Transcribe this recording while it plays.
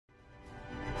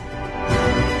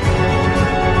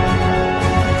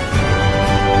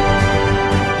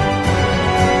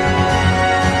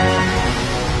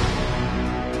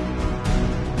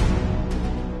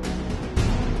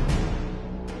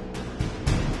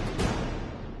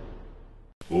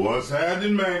What's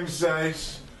happening,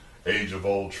 Magnus? Age of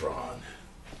Ultron.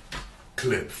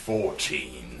 Clip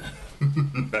 14.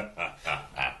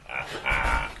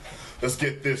 Let's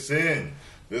get this in.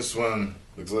 This one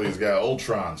looks like he's got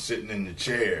Ultron sitting in the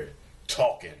chair,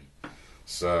 talking.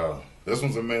 So, this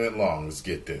one's a minute long. Let's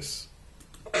get this.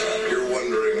 You're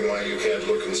wondering why you can't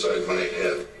look inside my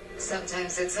head.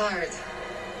 Sometimes it's hard.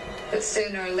 But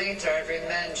sooner or later, every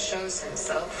man shows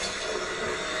himself.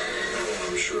 Oh,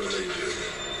 I'm sure they do.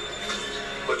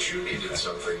 But you needed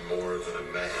something more than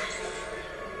a man.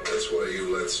 That's why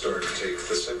you let Stark take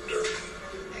the scepter.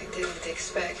 I didn't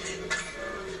expect.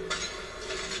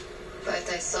 But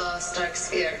I saw Stark's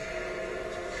fear.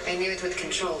 I knew it would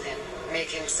control him,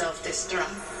 make him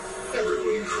self-destruct.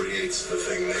 Everyone creates the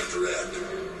thing they dread.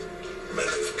 Men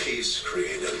of peace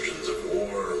create engines of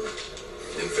war.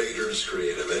 Invaders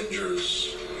create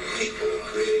Avengers. People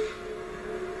create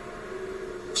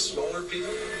smaller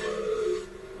people.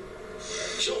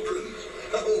 Children.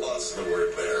 I lost the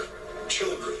word there.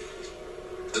 Children.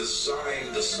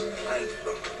 Designed to supplant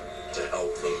them, to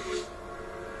help them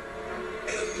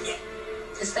end.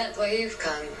 Is that why you've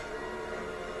come?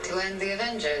 To end the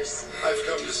Avengers? I've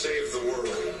come to save the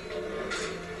world.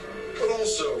 But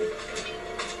also,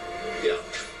 yeah.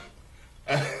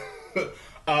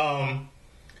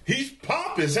 He's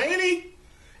pompous, ain't he?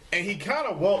 And he kind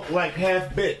of walked like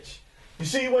half bitch. You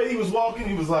see the way he was walking?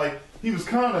 He was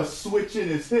kind of switching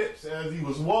his hips as he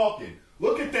was walking.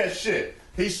 Look at that shit.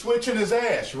 He's switching his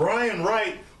ass. Ryan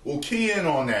Wright will key in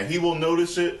on that. He will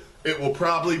notice it. It will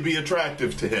probably be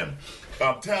attractive to him.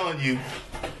 I'm telling you,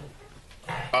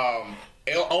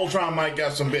 Ultron might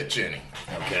got some bitch in him.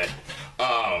 Okay.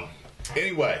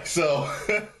 Anyway, so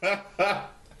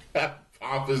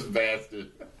pompous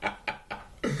bastard.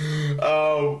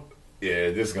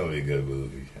 Yeah, this is gonna be a good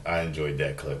movie. I enjoyed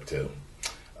that clip too.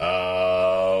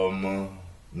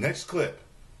 Next clip.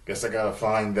 Guess I gotta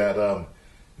find that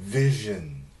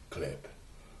Vision clip.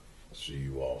 See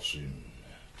you all soon.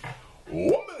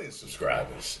 1 million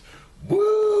subscribers.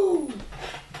 Woo!